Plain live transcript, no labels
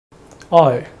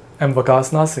I am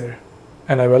Waqas Nasir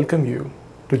and I welcome you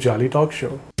to Jolly Talk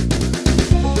Show.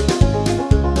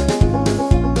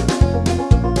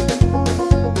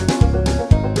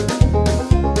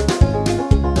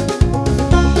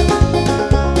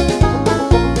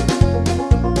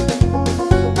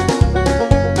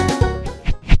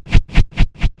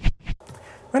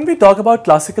 When we talk about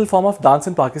classical form of dance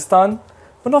in Pakistan,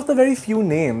 one of the very few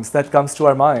names that comes to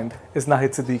our mind is Nahid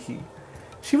Siddiqui.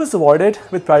 She was awarded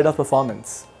with Pride of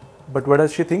Performance. But what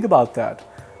does she think about that?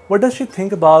 What does she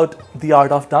think about the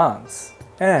art of dance?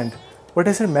 And what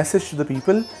is her message to the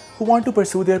people who want to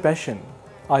pursue their passion?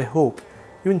 I hope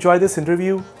you enjoy this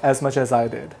interview as much as I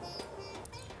did.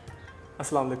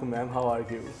 Assalamu alaikum, ma'am. How are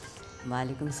you?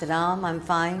 Walaikum salam. I'm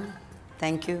fine.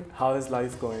 Thank you. How is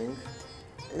life going?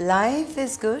 Life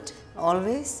is good.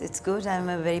 Always. It's good. I'm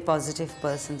a very positive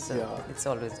person, so it's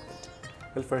always good.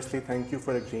 Well, firstly, thank you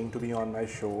for agreeing to be on my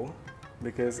show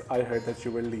because I heard that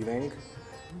you were leaving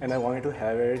and I wanted to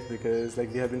have it because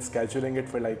we have been scheduling it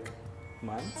for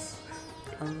months.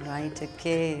 All right,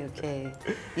 okay.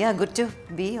 Yeah, good to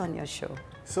be on your show.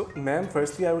 So, ma'am,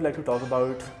 firstly, I would like to talk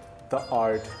about the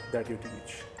art that you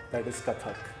teach, that is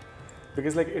Kathak.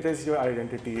 Because it is your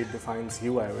identity, it defines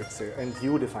you, I would say, and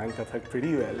you define Kathak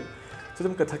pretty well. So, जब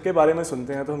हम कथक के बारे में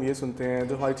सुनते हैं तो हम ये सुनते हैं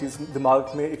जो हमारी चीज़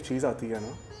दिमाग में एक चीज़ आती है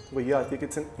ना वो ये आती है कि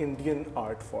it's an Indian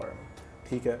art form,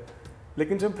 ठीक है.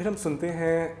 लेकिन जब फिर हम सुनते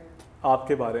हैं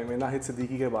आपके बारे में, नाहिद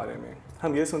सिद्दीकी के बारे में,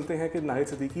 हम ये सुनते हैं कि Nahid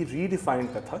Siddiqui redefined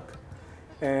Kathak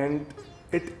and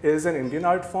it is an Indian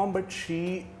art form but she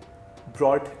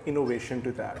brought innovation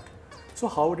to that. So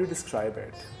how would you describe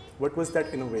it? What was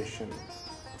that innovation?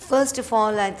 First of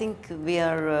all, I think we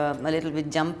are a little bit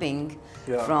jumping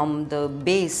from the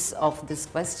base of this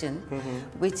question,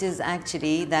 which is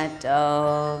actually that,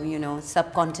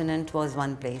 subcontinent was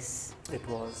one place. It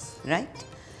was. Right?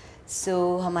 So,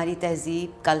 हमारी तहज़ीब,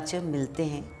 culture मिलते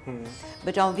हैं.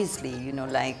 But obviously,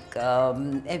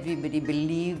 everybody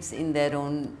believes in their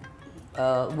own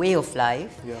way of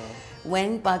life. Yeah.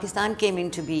 When Pakistan came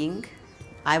into being,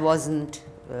 I wasn't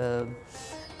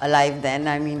alive then,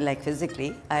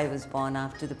 physically. I was born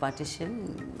after the partition,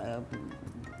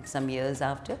 some years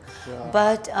after. Yeah.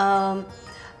 But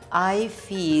I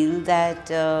feel that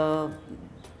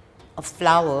a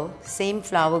flower, same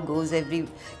flower grows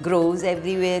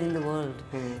everywhere in the world.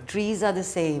 Trees are the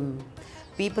same,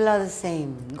 people are the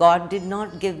same. God did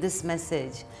not give this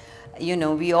message.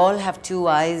 We all have two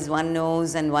eyes, one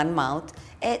nose and one mouth.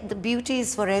 The beauty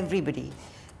is for everybody.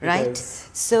 Right?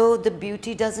 So the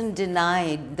beauty doesn't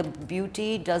deny, the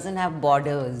beauty doesn't have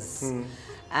borders.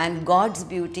 And God's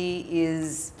beauty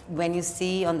is when you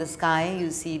see on the sky, you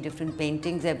see different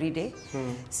paintings every day.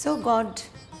 So God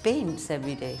paints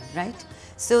every day, right?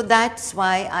 So that's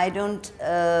why I don't,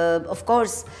 of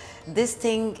course, this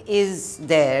thing is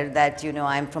there that,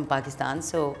 I'm from Pakistan,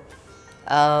 so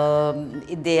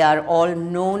they are all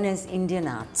known as Indian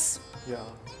arts. Yeah.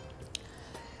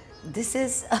 This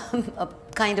is a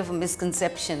kind of a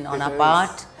misconception on our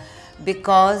part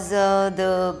because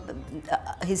the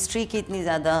history की इतनी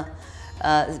ज़्यादा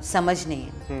समझ नहीं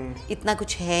है, इतना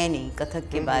कुछ है नहीं कथक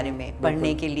के बारे में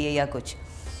पढ़ने के लिए या कुछ.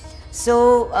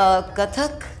 So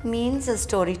Kathak means a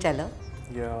storyteller.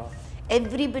 Yeah.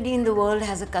 Everybody in the world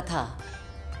has a katha,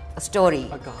 a story.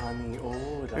 A kahani.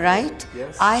 Oh, right?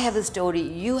 Yes. I have a story.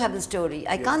 You have a story.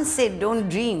 I can't say don't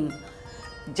dream.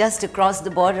 Just across the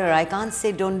border, I can't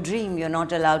say don't dream, you're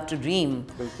not allowed to dream.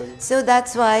 So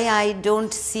that's why I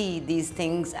don't see these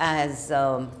things as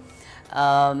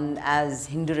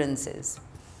hindrances.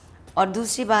 और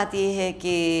दूसरी बात ये है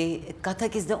कि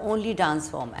Kathak is the only dance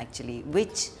form actually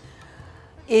which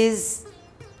is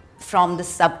from the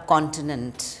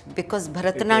subcontinent because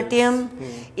Bharatanatyam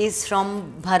is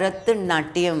from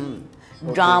Bharatanatyam,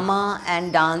 drama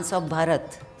and dance of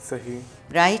Bharat. Sahi.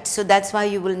 Right? So that's why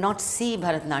you will not see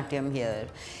Bharatanatyam here.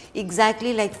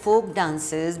 Exactly like folk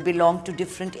dances belong to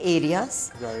different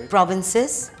areas,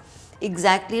 provinces.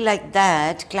 Exactly like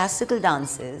that, classical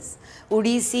dances.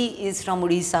 Odissi is from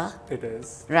Odisha. It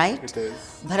is. Right? It is.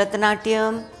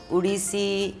 Bharatanatyam,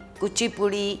 Odissi,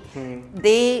 Kuchipudi,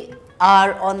 they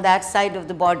are on that side of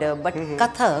the border. But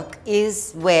Kathak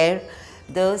is where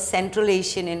the Central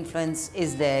Asian influence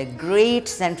is there, great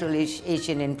Central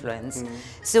Asian influence.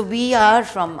 So we are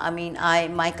from,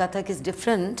 my Kathak is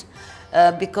different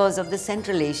because of the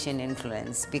Central Asian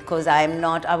influence, because I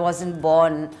wasn't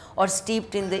born or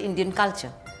steeped in the Indian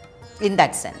culture in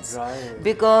that sense. Right.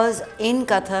 Because in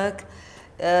Kathak,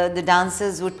 the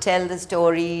dancers would tell the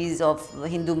stories of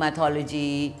Hindu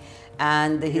mythology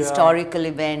and the historical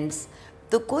events.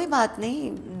 तो कोई बात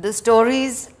नहीं, the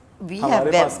stories we have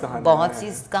बहुत सी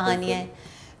कहानियाँ हैं,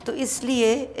 तो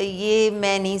इसलिए ये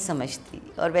मैं नहीं समझती।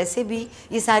 और वैसे भी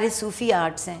ये सारे सूफ़ी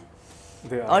आर्ट्स हैं,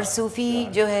 और सूफ़ी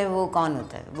जो है वो कौन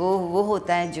होता है? वो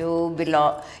होता है जो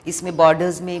इसमें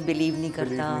बॉर्डर्स में बिलीव नहीं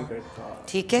करता,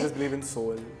 ठीक है?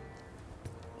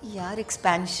 यार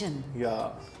एक्सपेंशन,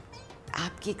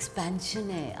 आपकी एक्सपेंशन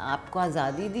है, आपको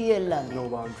आज़ादी दी है अल्लाह ने, no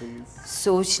boundaries,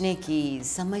 सोचने की,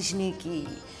 समझने की,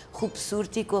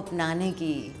 खूबसूरती को अपनाने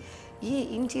की। ये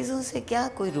इन चीज़ों से क्या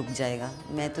कोई रुक जाएगा?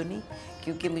 मैं तो नहीं,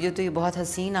 क्योंकि मुझे तो ये बहुत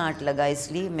हसीन आर्ट लगा,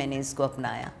 इसलिए मैंने इसको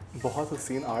अपनाया। बहुत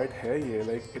हसीन आर्ट है ये,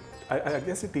 like I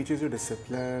guess it teaches you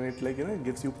discipline, it like, you know, it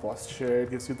gives you posture,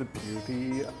 it gives you the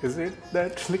beauty. Is it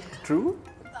that like true?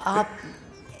 आप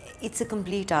it's a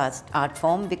complete art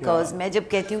form, because मैं जब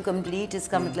कहती हूँ complete,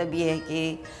 इसका मतलब ये है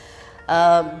कि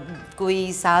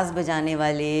कोई साज बजाने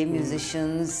वाले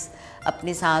म्यूजिशियंस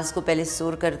अपने साज को पहले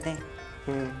सुर करते हैं,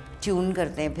 ट्यून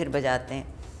करते हैं, फिर बजाते हैं।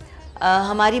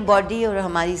 हमारी बॉडी और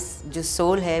हमारी जो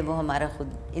सोल है वो हमारा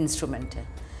खुद इंस्ट्रूमेंट है,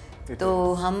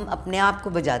 तो हम अपने आप को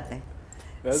बजाते हैं।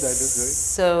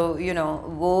 सो यू नो,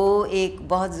 वो एक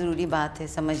बहुत ज़रूरी बात है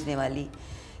समझने वाली,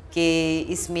 कि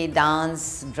इसमें dance,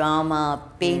 drama,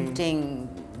 painting,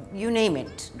 you name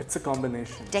it, it's a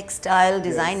combination, textile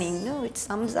designing, no, it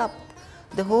sums up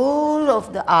the whole of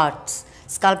the arts,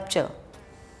 sculpture,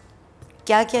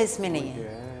 क्या क्या इसमें नहीं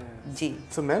है। जी।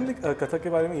 सो मैम, कथक के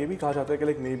बारे में ये भी कहा जाता है कि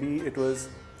like may be it was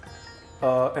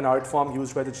an art form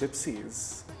used by the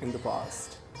gypsies in the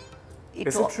past.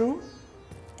 Is it true?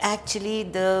 Actually,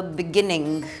 the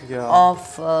beginning of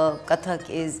Kathak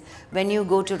is when you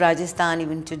go to Rajasthan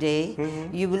even today,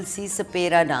 you will see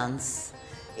Sapera dance.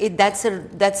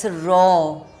 That's a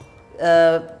raw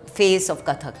face of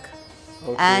Kathak.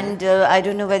 Okay. And I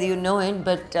don't know whether you know it,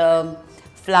 but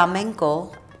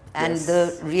flamenco, and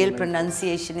the real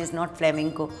pronunciation is not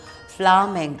flamenco.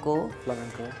 Flamenco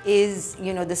is,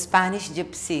 you know, the Spanish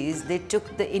gypsies, they took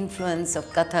the influence of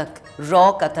Kathak,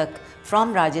 raw Kathak,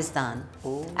 from Rajasthan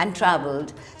and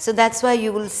traveled. So that's why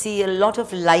you will see a lot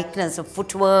of likeness of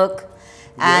footwork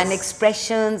and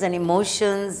expressions and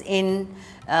emotions in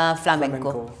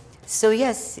flamenco. So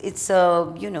yes, it's,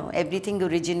 you know, everything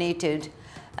originated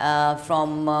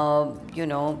from, you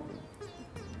know,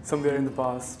 somewhere in the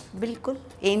past. बिल्कुल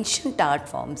ancient art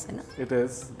forms है ना. It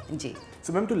is. Ji.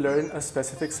 So ma'am, to learn a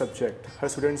specific subject, her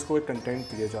students को एक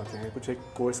content दिए जाते हैं, कुछ एक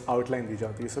course outline दी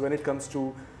जाती है. So when it comes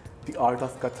to the art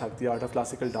of Kathak, the art of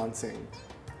classical dancing,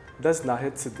 does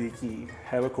Nahid Siddiqui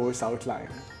have a course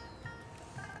outline?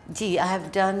 Ji, I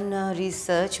have done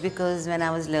research, because when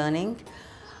I was learning,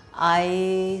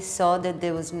 I saw that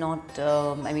there was not,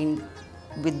 I mean,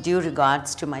 with due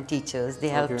regards to my teachers, they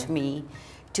helped me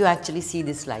to actually see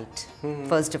this light.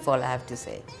 First of all, I have to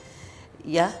say.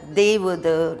 Yeah, they were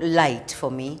the light for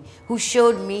me, who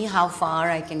showed me how far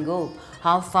I can go,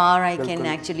 how far I can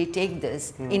actually take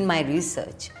this in my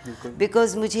research.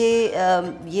 Because मुझे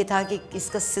ये था कि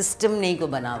इसका system नहीं को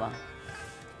बना हुआ,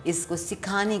 इसको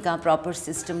सिखाने का प्रॉपर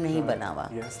सिस्टम नहीं बना हुआ.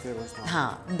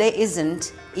 हाँ, there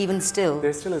isn't, even still.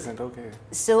 There still isn't, okay.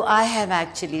 So I have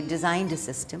actually designed a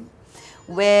system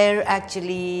where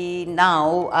actually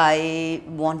now I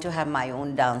want to have my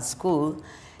own dance school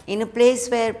in a place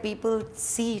where people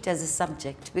see it as a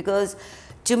subject, because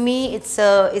to me it's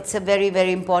a very,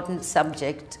 very important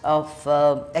subject of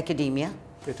academia.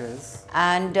 It is.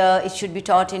 And it should be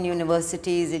taught in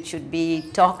universities, it should be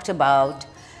talked about.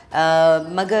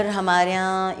 मगर हमारे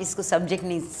यहाँ इसको subject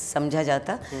नहीं समझा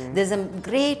जाता. There's a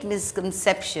great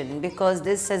misconception, because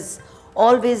this has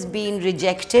always been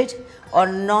rejected or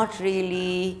not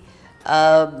really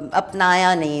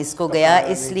अपनाया नहीं इसको गया,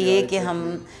 इसलिए कि हम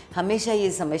हमेशा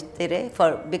ये समझते रहे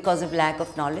because of lack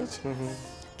of knowledge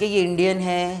कि ये इंडियन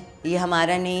है, ये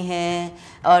हमारा नहीं है,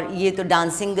 और ये तो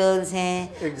डांसिंग गर्ल्स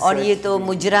हैं, और ये तो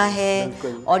मुजरा है,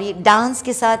 और ये डांस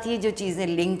के साथ ये जो चीज़ें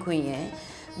लिंक हुई हैं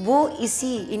वो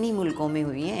इन्हीं मुल्कों में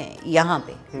हुई हैं, यहाँ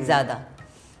पे ज़्यादा.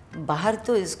 बाहर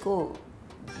तो इसको,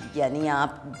 यानी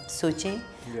आप सोचें,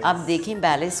 आप देखें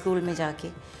बैले स्कूल में जाके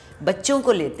बच्चों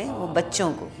को लेते हैं, वो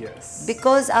बच्चों को,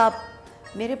 बिकॉज आप,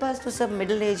 मेरे पास तो सब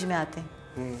मिडिल एज में आते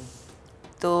हैं,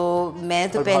 तो मैं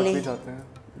तो पहले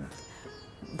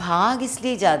भाग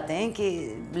इसलिए जाते हैं कि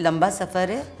लंबा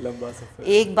सफ़र है,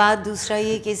 एक बात, दूसरा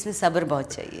ये कि इसमें सब्र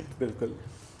बहुत चाहिए. बिल्कुल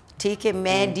ठीक है,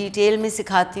 मैं डिटेल में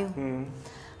सिखाती हूँ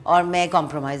और मैं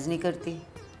कॉम्प्रोमाइज़ नहीं करती.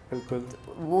 बिल्कुल.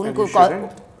 वो उनको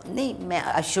नहीं, मैं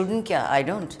आई शुडंट, क्या, आई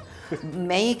डोंट.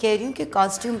 मैं ये कह रही हूँ कि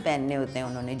कॉस्ट्यूम पहनने होते हैं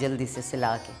उन्होंने जल्दी से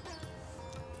सिला के,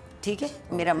 ठीक है.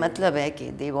 मेरा मतलब है कि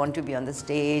they want to be on the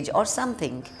stage और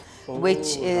something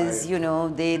which is, you know,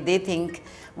 they think,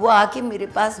 वो आके मेरे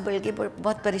पास बल्कि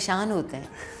बहुत परेशान होते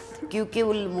हैं क्योंकि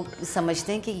वो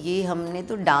समझते हैं कि ये हमने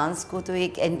तो डांस को तो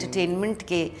एक एंटरटेनमेंट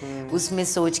के उसमें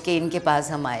सोच के इनके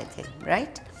पास हम आए थे,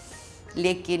 राइट?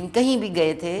 लेकिन कहीं भी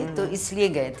गए थे तो इसलिए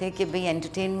गए थे कि भाई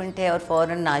एंटरटेनमेंट है और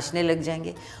फ़ौरन नाचने लग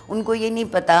जाएंगे। उनको ये नहीं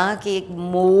पता कि एक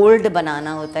मोल्ड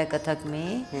बनाना होता है कथक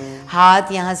में।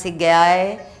 हाथ यहाँ से गया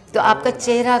है तो आपका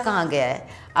चेहरा कहाँ गया है,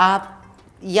 आप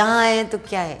यहाँ आए तो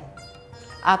क्या है,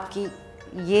 आपकी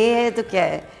ये है तो क्या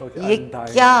है, ये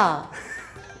क्या,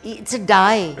 it's a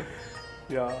die,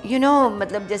 you know.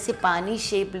 मतलब जैसे पानी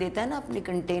शेप लेता है ना अपने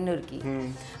कंटेनर की,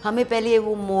 हमें पहले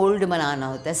वो मोल्ड बनाना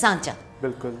होता है, सांचा।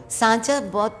 बिल्कुल। सांचा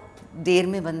बहुत देर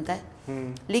में बनता है,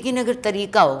 लेकिन अगर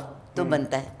तरीका हो तो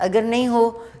बनता है, अगर नहीं हो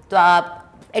तो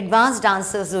आप एडवांस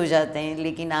डांसर्स हो जाते हैं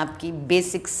लेकिन आपकी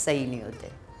बेसिक्स सही नहीं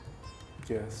होते।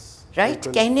 Yes, right?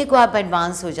 कहने को आप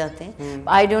एडवांस हो जाते हैं।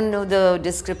 I don't know the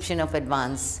description of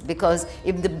advance, because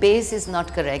if the base is not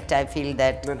correct I feel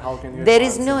that there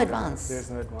is no advance, there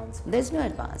is no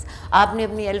advance. आपने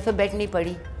अपनी अल्फ़ाबेट नहीं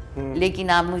पढ़ी, लेकिन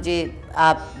आप मुझे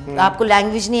आपको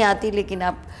लैंग्वेज नहीं आती लेकिन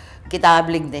आप किताब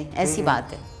लिख दें, ऐसी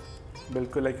बात है।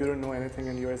 बिल्कुल, like you don't know anything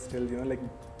and you are still, you know, like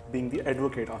being the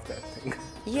advocate of that thing.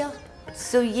 Yeah,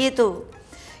 so ये तो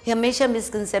हमेशा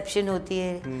मिसकंसेप्शन होती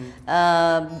है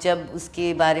जब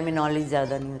उसके बारे में नॉलेज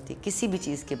ज़्यादा नहीं होती किसी भी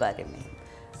चीज़ के बारे में।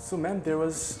 So ma'am, there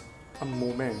was a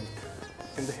moment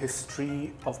in the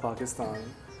history of Pakistan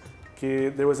कि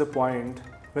there was a point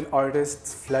when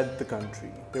artists fled the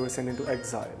country, they were sent into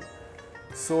exile.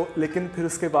 So लेकिन फिर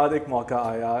उसके बाद एक मौका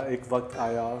आया, एक वक्त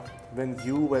आया when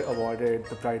you were awarded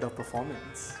the Pride of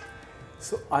Performance.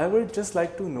 So I would just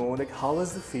like to know, like, how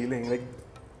was the feeling? Like,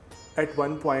 at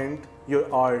one point, your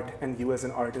art and you as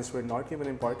an artist were not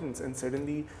given importance, and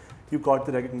suddenly you got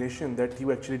the recognition that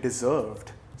you actually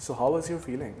deserved. So how was your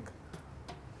feeling?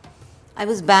 I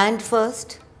was banned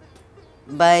first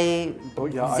by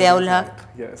Ziaul Haq.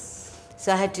 Yes.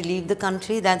 So I had to leave the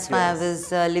country. That's why I was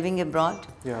living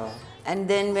abroad. Yeah. And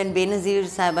then when Benazir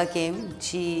Saiba came,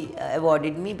 she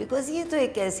awarded me because ये तो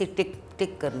एक ऐसे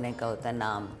टिक करने का होता है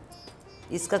नाम,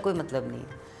 इसका कोई मतलब नहीं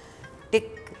है।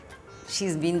 टिक,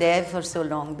 she's been there for so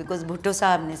long because Bhutto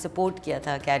साहब ने सपोर्ट किया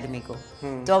था अकेडमी को,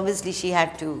 तो obviously she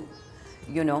had to,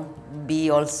 you know, be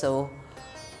also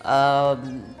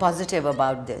positive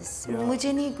about this.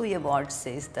 मुझे नहीं कोई अवार्ड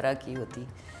से इस तरह की होती,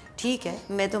 ठीक है,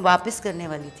 मैं तो वापस करने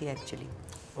वाली थी एक्चुअली।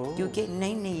 क्योंकि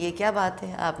नहीं ये क्या बात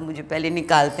है, आप मुझे पहले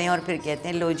निकालते हैं और फिर कहते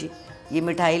हैं लो जी ये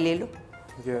मिठाई ले लो,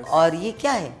 और ये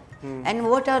क्या है, and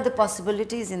what are the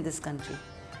possibilities in this country.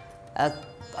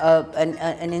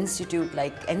 an institute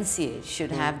like NCA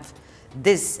should have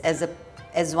this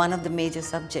as one of the major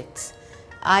subjects.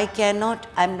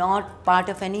 I'm not part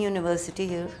of any university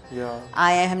here.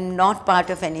 I am not part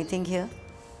of anything here.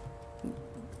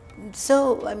 So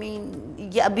I mean,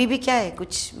 ये अभी भी क्या है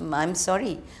कुछ, I'm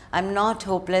sorry, I'm not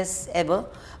hopeless ever,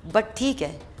 but ठीक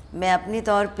है, मैं अपने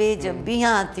तौर पे जब भी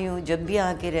यहाँ आती हूँ, जब भी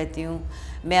आके रहती हूँ,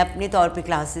 मैं अपने तौर पे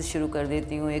क्लासेस शुरू कर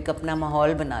देती हूँ, एक अपना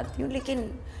माहौल बनाती हूँ, लेकिन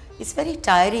it's very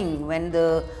tiring when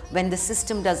the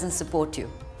system doesn't support you.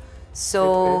 So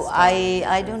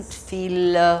I don't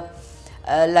feel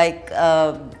like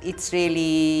it's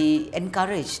really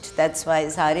encouraged. That's why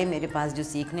सारे मेरे पास जो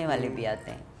सीखने वाले भी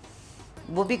आते हैं,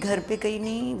 वो भी घर पे कहीं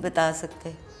नहीं बता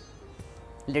सकते,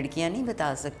 लड़कियां नहीं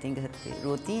बता सकती, घर पे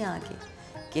रोती हैं आके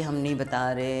कि हम नहीं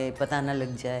बता रहे, पता ना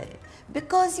लग जाए,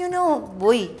 बिकॉज यू नो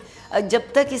वही,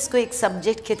 जब तक इसको एक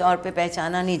सब्जेक्ट के तौर पे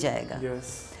पहचाना नहीं जाएगा,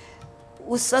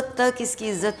 उस वक्त तक इसकी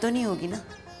इज्जत तो नहीं होगी ना,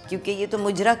 क्योंकि ये तो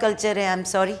मुजरा कल्चर है। I am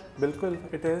sorry. बिल्कुल,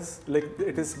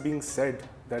 it is being said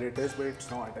that it is, but it's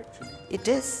not actually.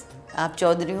 It is. आप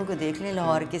चौधरियों को देख लें,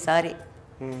 लाहौर के सारे,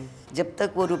 जब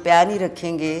तक वो रुपया नहीं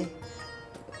रखेंगे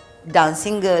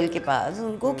डांसिंग गर्ल के पास,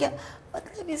 उनको क्या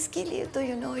मतलब, इसके लिए तो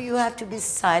you know you have to be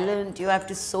silent, you have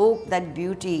to soak that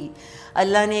beauty.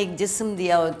 अल्लाह ने एक जिस्म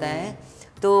दिया होता है,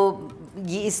 तो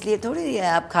ये इसलिए थोड़ी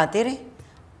आप खाते रहें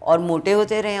और मोटे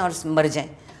होते रहें और मर जाएं।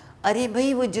 अरे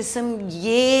भाई, वो जिस्म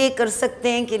ये कर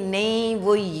सकते हैं कि नहीं,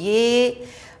 वो ये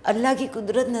अल्लाह की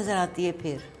कुदरत नज़र आती है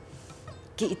फिर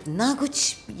कि इतना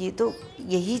कुछ, ये तो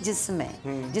यही जिस्म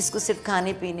है जिसको सिर्फ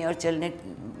खाने पीने और चलने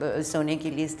सोने के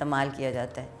लिए इस्तेमाल किया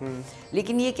जाता है।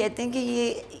 लेकिन ये कहते हैं कि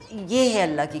ये है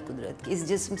अल्लाह की कुदरत कि इस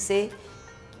जिस्म से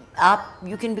आप,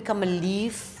 you can become a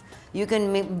leaf, you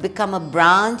can become a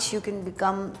branch, you can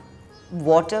become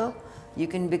water, you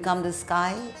can become the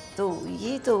sky. तो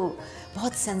ये तो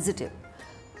बहुत सेंसिटिव।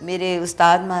 मेरे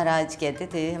उस्ताद महाराज कहते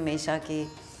थे हमेशा कि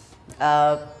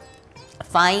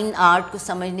फाइन आर्ट को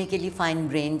समझने के लिए फाइन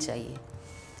ब्रेन चाहिए।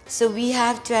 So we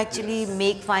have to actually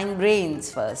make fine brains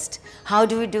first. How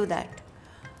do we do that?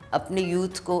 अपने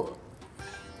यूथ को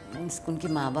उनके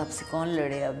माँ बाप से कौन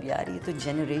लड़े अब यार, ये तो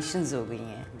जनरेशन्स हो गई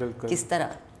हैं। बिल्कुल। किस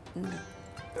तरह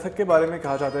कथक के बारे में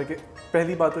कहा जाता है कि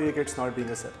पहली बात तो ये कि इट्स नॉट बीइंग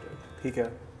एक्सेप्टेड, ठीक है।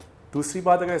 दूसरी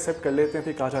बात अगर एक्सेप्ट कर लेते हैं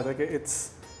तो कहा जाता है कि it's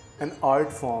an art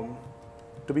form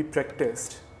to be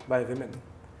practised by women.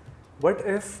 What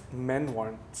if men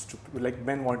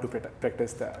want to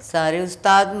practice that? सारे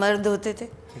उस्ताद मर्द होते थे।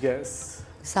 Yes.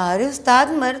 सारे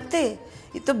उस्ताद मर्द थे।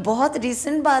 ये तो बहुत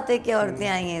रिसेंट बात है कि औरतें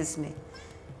आई हैं इसमें।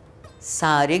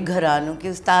 सारे घरानों के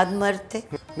उस्ताद मर्द थे।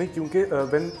 नहीं, क्योंकि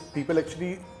when people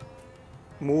actually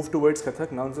move towards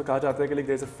Kathak ना, उनसे कहा जाता है कि like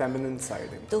there's a feminine side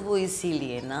in it. तो वो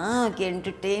इसीलिए ना कि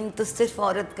एंटरटेन तो सिर्फ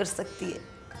औरत कर सकती है।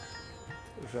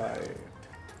 Right.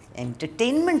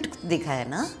 एंटरटेनमेंट दिखा है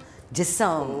ना, जिस्म,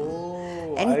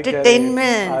 I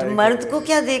एंटरटेनमेंट। get it. मर्द को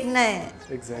क्या देखना है?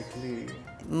 Exactly.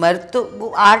 मर्द तो वो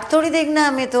आर्ट थोड़ी देखना है,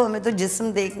 हमें तो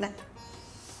जिस्म देखना है,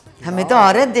 हमें तो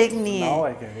औरत देखनी Now I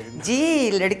है get it.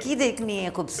 जी, लड़की देखनी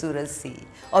है खूबसूरत सी।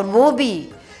 और वो भी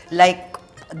like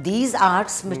these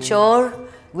arts mature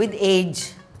with as.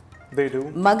 They do.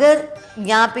 मगर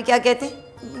यहाँ पे क्या कहते हैं,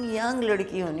 यंग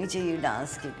लड़की होनी चाहिए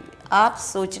डांस के लिए। आप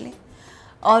सोच लें,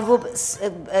 और वो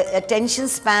अटेंशन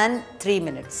स्पैन 3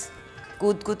 मिनट्स,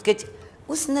 कूद कूद के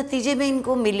उस नतीजे में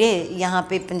इनको मिले यहाँ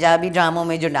पे पंजाबी ड्रामों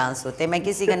में जो डांस होते हैं, मैं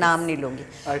किसी का नाम नहीं लूँगी,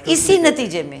 इसी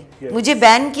नतीजे में मुझे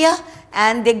बैन किया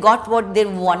and they got what they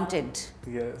wanted.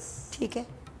 ठीक है,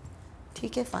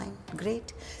 ठीक है, fine,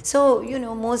 great. So you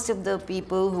know most of the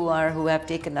people who have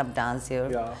taken up dance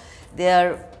here, they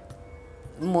are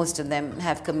most of them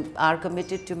are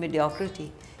committed to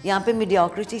mediocrity. यहाँ पे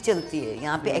mediocrity चलती है,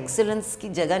 यहाँ पे एक्सेलेंस की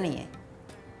जगह नहीं है।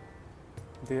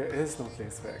 There is no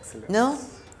place for excellence. No,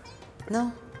 no.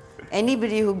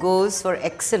 Anybody who goes for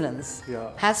excellence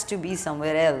has to be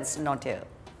somewhere else, not here.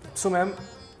 So ma'am,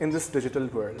 in this digital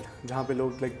world, जहाँ पे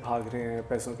लोग like भाग रहे हैं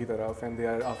पैसों की तरफ and they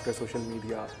are after social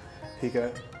media, ठीक है,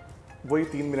 वही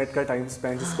 3 मिनट का टाइम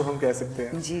स्पेन जिसको हम कह सकते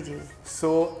हैं। जी जी।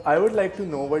 So I would like to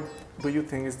know, what do you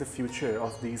think is the future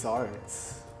of these arts,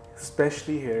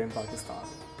 especially here in Pakistan?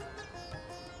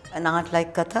 An art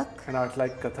like Kathak? An art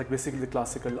like Kathak, basically the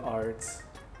classical arts.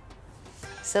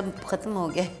 सब ख़त्म हो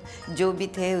गए, जो भी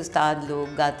थे उस्ताद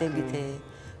लोग गाते भी थे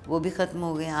वो भी ख़त्म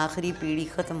हो गए, आखिरी पीढ़ी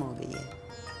ख़त्म हो गई है।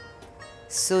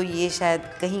 सो ये शायद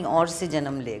कहीं और से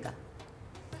जन्म लेगा,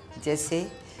 जैसे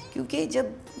क्योंकि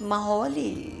जब माहौल ही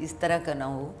इस तरह का ना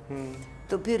हो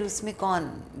तो फिर उसमें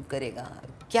कौन करेगा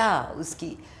क्या।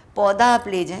 उसकी पौधा आप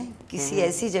ले जाएं किसी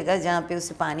ऐसी जगह जहाँ पे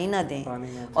उसे पानी ना दें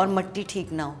और मिट्टी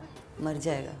ठीक ना हो, मर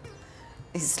जाएगा।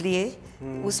 इसलिए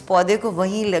उस पौधे को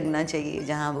वहीं लगना चाहिए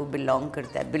जहाँ वो बिलोंग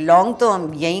करता है। बिलोंग तो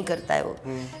हम यहीं करता है वो,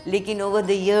 लेकिन ओवर द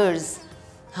इयर्स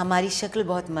हमारी शक्ल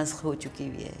बहुत मस्ख हो चुकी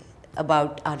हुई है।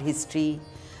 About our history,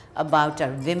 about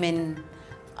our women,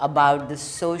 about the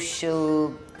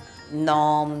social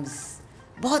norms,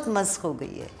 बहुत मस्ख हो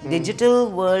गई है। डिजिटल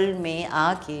वर्ल्ड में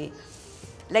आके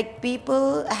लाइक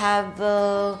पीपल हैव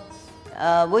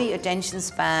वही attention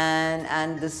span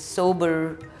and the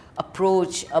sober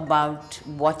approach about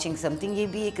watching something. ये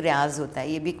भी एक रियाज होता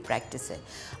है, ये भी एक प्रैक्टिस है।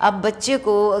 आप बच्चे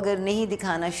को अगर नहीं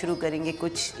दिखाना शुरू करेंगे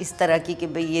कुछ इस तरह की कि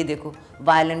भाई ये देखो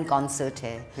वायलेंट कॉन्सर्ट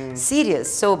है,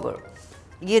 सीरियस सोबर,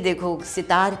 ये देखो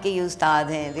सितार के ये उस्ताद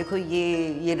हैं, देखो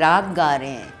ये राग गा रहे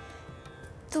हैं,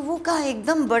 तो वो कहाँ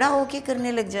एकदम बड़ा होके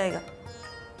करने लग जाएगा।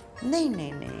 नहीं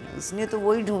नहीं नहीं, उसने तो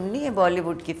वही ढूंढनी है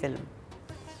बॉलीवुड की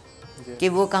फिल्म कि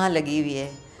वो कहाँ लगी हुई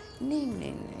है। नहीं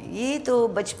नहीं नहीं, ये तो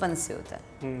बचपन से होता है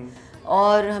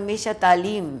और हमेशा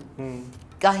तालीम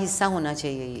का हिस्सा होना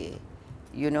चाहिए ये।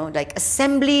 यू नो लाइक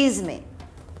असेंबलीज में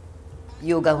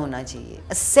योगा होना चाहिए,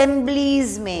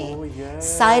 असेंबलीज में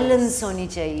साइलेंस होनी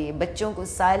चाहिए, बच्चों को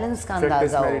साइलेंस का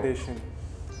अंदाजा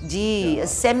हो। जी,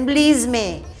 असेंबलीज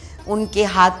में उनके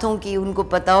हाथों की उनको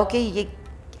पता हो कि ये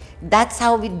that's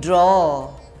how we draw,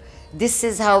 this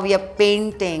is how we are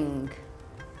painting,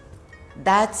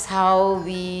 that's how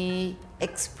we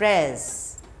express.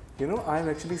 You know, I'm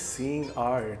actually seeing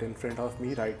art in front of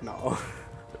me right now.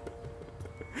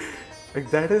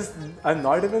 Like that is, I'm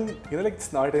not even, you know, like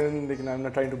it's not even, like I'm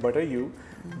not trying to butter you,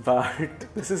 but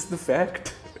this is the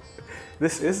fact.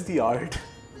 This is the art.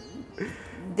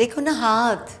 देखो ना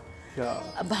हाथ,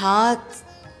 अब हाथ,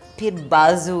 फिर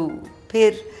बाजू,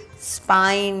 फिर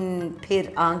spine,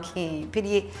 फिर आँखें,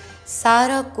 फिर ये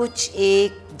सारा कुछ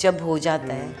एक जब हो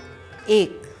जाता है,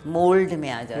 एक मोल्ड में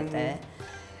आ जाता है,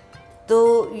 तो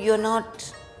you're not,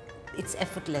 it's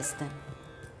effortless then.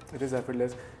 It is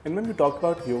effortless. And when you talk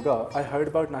about yoga, I heard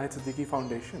about Siddiqui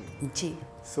Foundation. Ji.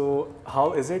 So how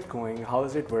is it going? How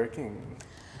is it working?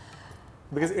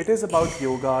 Because it is about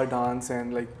yoga, dance,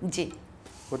 and like. Ji.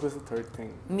 What was the third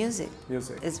thing? Music.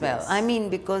 Music. As well. Yes. I mean,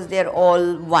 because they're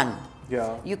all one.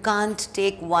 Yeah. You can't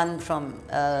take one from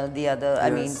the other. I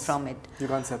mean from it. You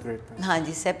can't separate them. हाँ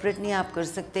जी, separate नहीं आप कर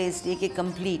सकते, इसलिए कि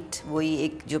complete वही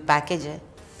एक जो package है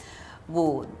वो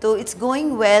तो it's going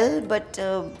well, but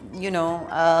you know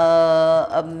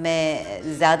अब मैं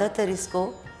ज़्यादातर इसको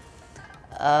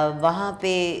वहाँ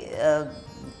पे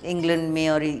इंग्लैंड में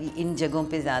और इन जगहों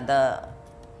पे ज़्यादा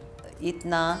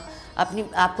इतना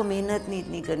आपको मेहनत नहीं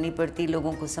इतनी करनी पड़ती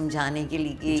लोगों को समझाने के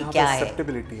लिए कि क्या है।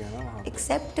 एक्सेप्टेबिलिटी है ना वहाँ पे।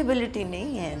 एक्सेप्टेबिलिटी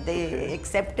नहीं है,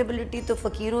 एक्सेप्टेबिलिटी तो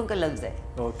फकीरों का लफ्ज़ है।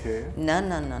 ओके। ना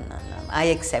ना ना ना ना, आई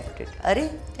एक्सेप्टेड। अरे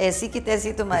ऐसी की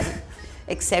तैसी तुम्हारी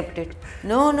accepted.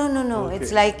 No no no no,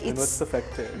 it's like it's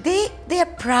they are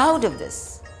proud of this.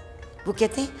 वो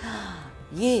कहते हैं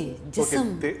ये जिस्म,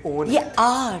 ये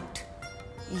आर्ट,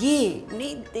 ये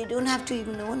नहीं, they don't have to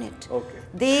even own it.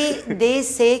 दे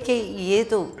से कि ये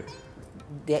तो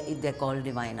they called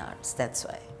divine arts, that's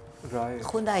why.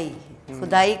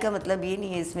 खुदाई का मतलब ये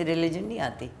नहीं है, इसमें रिलीजन नहीं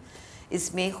आती,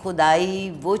 इसमें खुदाई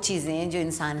वो चीज़ें हैं जो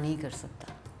इंसान नहीं कर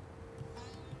सकता,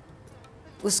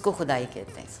 उसको खुदाई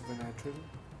कहते हैं।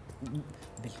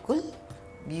 बिल्कुल,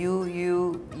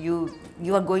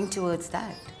 you are going towards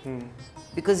that,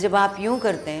 because जब आप यूं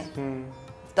करते हैं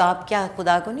तो आप क्या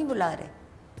खुदा को नहीं बुला रहे?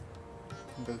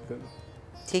 बिल्कुल।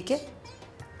 ठीक है,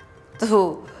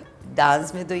 तो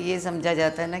डांस में तो ये समझा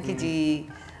जाता है ना कि जी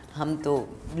हम तो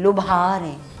लुभा रहे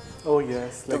हैं। Oh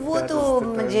yes, तो like वो तो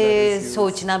मुझे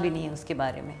सोचना भी नहीं है उसके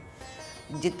बारे में।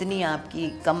 जितनी आपकी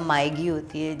कम मायगी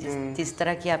होती है, जिस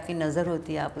तरह की आपकी नज़र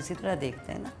होती है, आप उसी तरह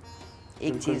देखते हैं ना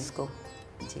एक चीज़ को।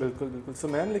 बिल्कुल बिल्कुल। So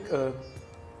ma'am, like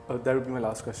that would be my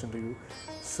last question to you.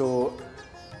 So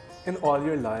in all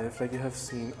your life, like you have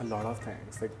seen a lot of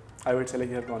things. Like I would say, like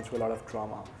you have gone through a lot of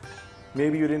trauma.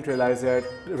 Maybe you didn't realize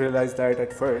that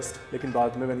at first, लेकिन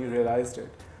बाद में when you realized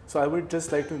it. So I would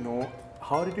just like to know,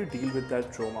 how did you deal with that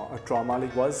trauma?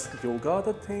 Like, was yoga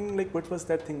the thing? Like, what was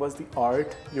that thing? Was the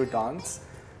art, your dance,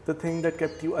 the thing that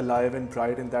kept you alive and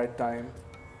bright in that time?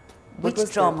 Which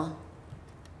trauma?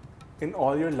 In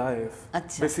all your life.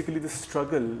 अच्छा. Basically the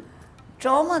struggle.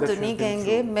 Trauma तो नहीं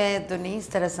कहेंगे, मैं तो नहीं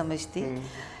इस तरह समझती।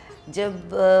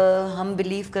 जब हम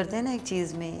बिलीव करते हैं ना एक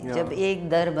चीज़ में, जब एक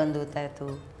दर बंद होता है तो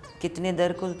कितने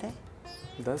दर खुलते हैं?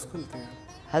 10 खुलते हैं।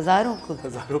 हज़ारों खुलते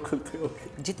हैं।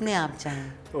 ओके। जितने आप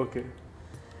चाहें। ओके।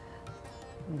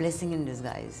 Blessing in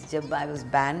disguise. जब I was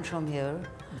banned from here.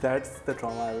 That's the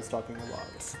trauma I was talking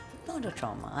about. Not a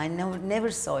trauma. I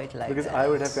never saw it like because that. I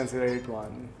would have considered it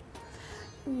one.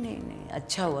 नहीं,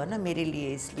 अच्छा हुआ ना मेरे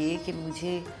लिए, इसलिए कि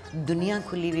मुझे दुनिया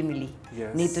खुली हुई मिली।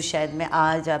 नहीं तो शायद मैं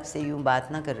आज आपसे यूँ बात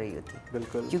ना कर रही होती।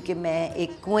 बिल्कुल। क्योंकि मैं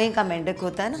एक कुएं का मेंढक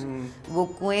होता है ना, वो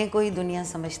कुएं को ही दुनिया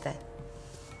समझता है।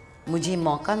 मुझे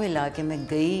मौका मिला कि मैं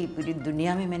गई पूरी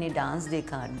दुनिया में, मैंने डांस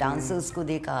देखा, डांसर्स को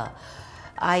देखा।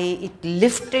 It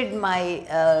lifted my,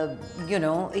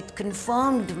 it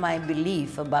confirmed my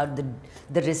belief about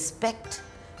the respect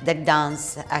that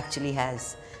dance actually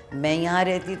has. मैं यहाँ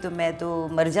रहती तो मैं तो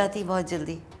मर जाती बहुत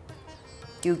जल्दी,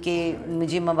 क्योंकि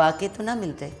मुझे मौके तो ना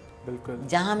मिलते। बिल्कुल।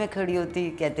 जहाँ मैं खड़ी होती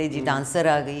कहते जी डांसर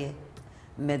आ गई है।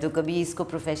 मैं तो कभी इसको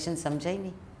प्रोफेशन समझा ही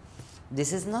नहीं।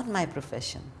 This is not my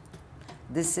profession,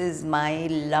 this is my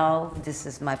love, this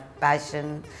is my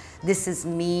passion, this is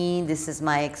me, this is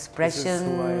my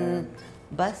expression.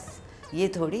 बस ये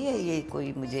थोड़ी है, ये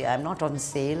कोई मुझे, I am not on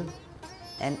sale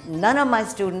and none of my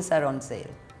students are on sale.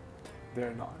 They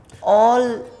are not. All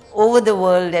over the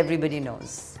world, everybody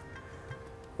knows.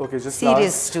 Okay, just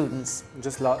serious students.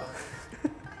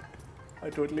 I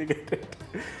totally get it.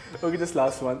 Okay,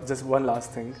 just one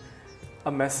last thing.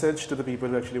 A message to the people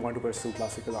who actually want to pursue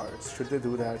classical arts. Should they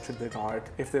do that? Should they not?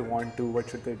 If they want to, what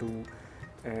should they do?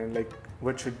 And like,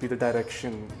 what should be the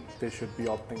direction they should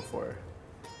be opting for?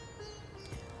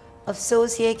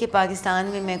 अफसोस ये है कि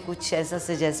पाकिस्तान में मैं कुछ ऐसा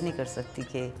suggest नहीं कर सकती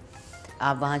कि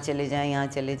आप वहाँ चले जाएं, यहाँ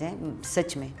चले जाएं,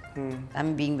 सच में। I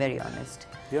am being very honest.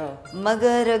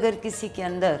 मगर अगर किसी के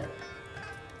अंदर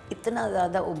इतना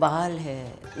ज़्यादा उबाल है,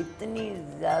 इतनी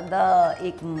ज़्यादा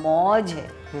एक मौज है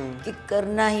कि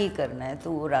करना ही करना है,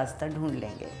 तो वो रास्ता ढूंढ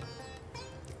लेंगे।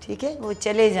 ठीक है, वो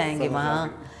चले जाएंगे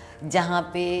वहाँ जहाँ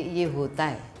पे ये होता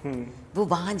है, वो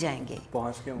वहाँ जाएंगे,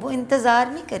 वो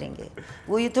इंतज़ार नहीं करेंगे।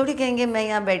 वो ये थोड़ी कहेंगे मैं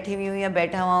यहाँ बैठी हुई हूँ या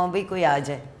बैठा हुआ हूँ, भाई कोई आ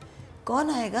जाए। कौन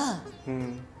आएगा?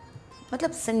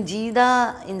 मतलब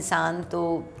संजीदा इंसान तो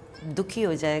दुखी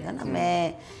हो जाएगा ना।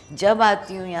 मैं जब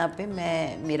आती हूँ यहाँ पे,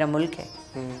 मेरा मुल्क है,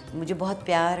 मुझे बहुत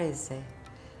प्यार है इससे,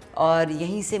 और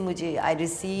यहीं से मुझे I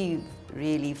receive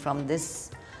really from this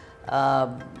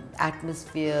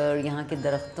atmosphere. यहाँ के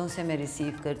दरख्तों से मैं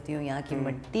रिसीव करती हूँ, यहाँ की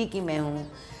मिट्टी की मैं हूँ,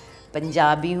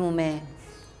 पंजाबी हूँ मैं।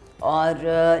 और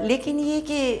लेकिन ये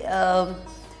कि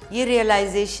ये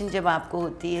रियलाइजेशन जब आपको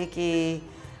होती है कि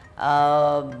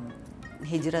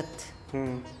हिजरत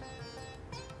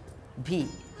भी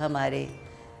हमारे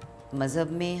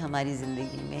मज़हब में, हमारी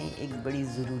ज़िंदगी में एक बड़ी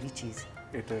ज़रूरी चीज़ है।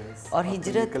 और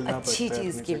हिजरत अच्छी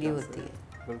चीज़ के लिए होती है,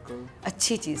 बिल्कुल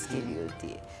अच्छी चीज़ के लिए होती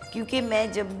है, क्योंकि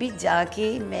मैं जब भी जाके,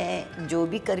 मैं जो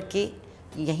भी करके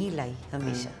यहीं लाई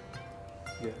हमेशा,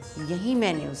 यहीं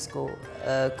मैंने उसको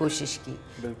कोशिश की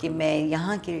कि मैं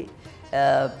यहाँ के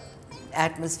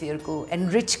एटमॉस्फेयर को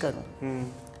एनरिच करूँ।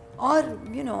 और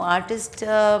यू नो आर्टिस्ट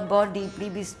बहुत डीपली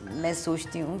भी मैं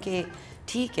सोचती हूँ कि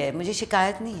ठीक है, मुझे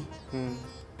शिकायत नहीं है,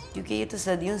 क्योंकि ये तो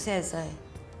सदियों से ऐसा है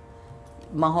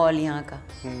माहौल यहाँ का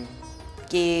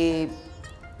कि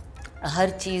हर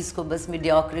चीज़ को बस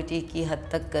मीडियोक्रिटी की हद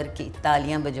तक करके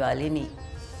तालियां बजवा लेनी,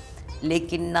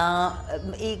 लेकिन ना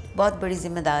एक बहुत बड़ी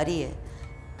जिम्मेदारी है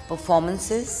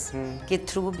परफॉर्मेंसेस के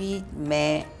थ्रू भी।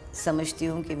 मैं समझती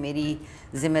हूँ कि मेरी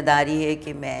जिम्मेदारी है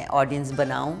कि मैं ऑडियंस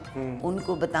बनाऊँ,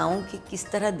 उनको बताऊँ कि किस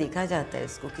तरह देखा जाता है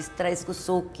इसको, किस तरह इसको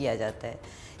सोक किया जाता है,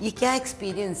 ये क्या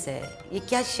एक्सपीरियंस है, ये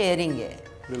क्या शेयरिंग है।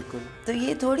 बिल्कुल। तो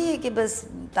ये थोड़ी है कि बस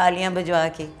तालियां बजवा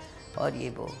के और ये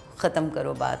वो ख़त्म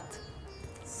करो बात।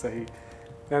 सही।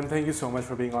 Ma'am, thank you so much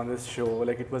for being on this show.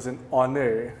 Like it was an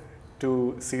honour to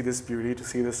see this beauty, to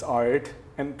see this art,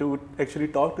 and to actually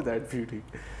talk to that beauty.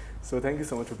 So thank you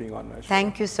so much for being on my show.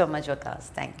 Thank you so much, Otas.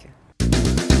 Thank you.